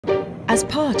As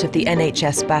part of the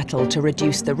NHS battle to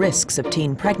reduce the risks of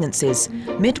teen pregnancies,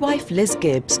 midwife Liz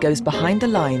Gibbs goes behind the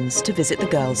lines to visit the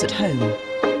girls at home.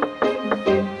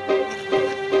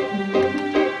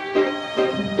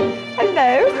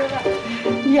 Hello.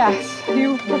 Yes,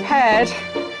 you prepared?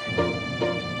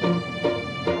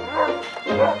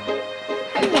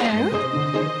 Hello.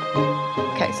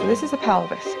 Okay, so this is the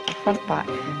pelvis, the front back.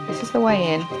 This is the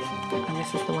way in, and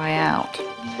this is the way out.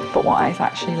 But what is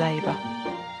actually labour?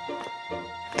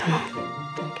 Come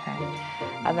on. Okay.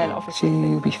 And then obviously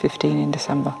you'll be 15 in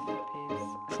December.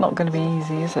 It's not going to be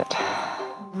easy, is it?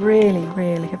 Really,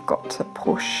 really have got to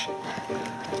push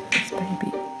this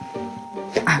baby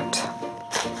out.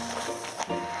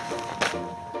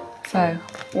 So,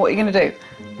 what are you going to do?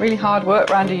 Really hard work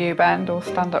round a U-bend or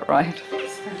stand upright?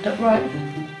 Stand upright.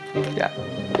 Yeah.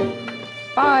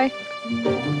 Bye.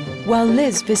 While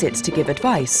Liz visits to give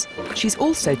advice, she's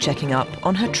also checking up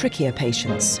on her trickier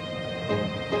patients.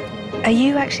 Are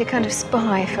you actually kind of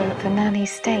spy for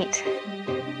Nanny's state?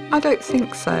 I don't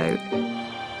think so.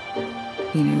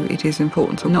 You know, it is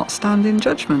important to not stand in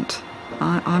judgment.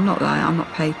 I'm not there, I'm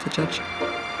not paid to judge.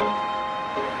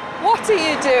 What are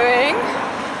you doing?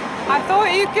 I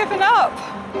thought you'd given up.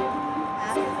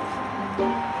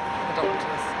 The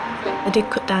doctors. I did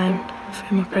cut down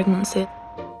through my pregnancy.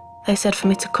 They said for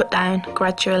me to cut down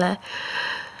gradually.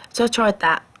 So I tried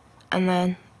that, and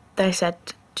then they said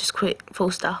just quit, full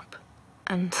stop.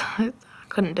 And I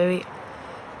couldn't do it.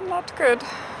 Not good.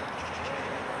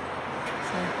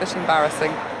 It's a bit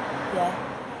embarrassing. Yeah.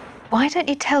 Why don't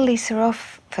you tell Lisa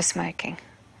off for smoking?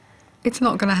 It's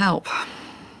not going to help.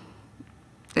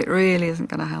 It really isn't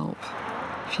going to help.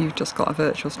 If you've just got a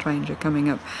virtual stranger coming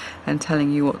up and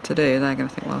telling you what to do, they're going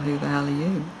to think, well, who the hell are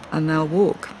you? And they'll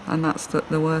walk, and that's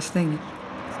the worst thing.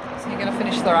 So you're going to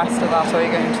finish the rest of that, or are you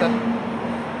going to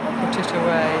put it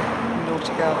away,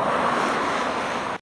 naughty girl?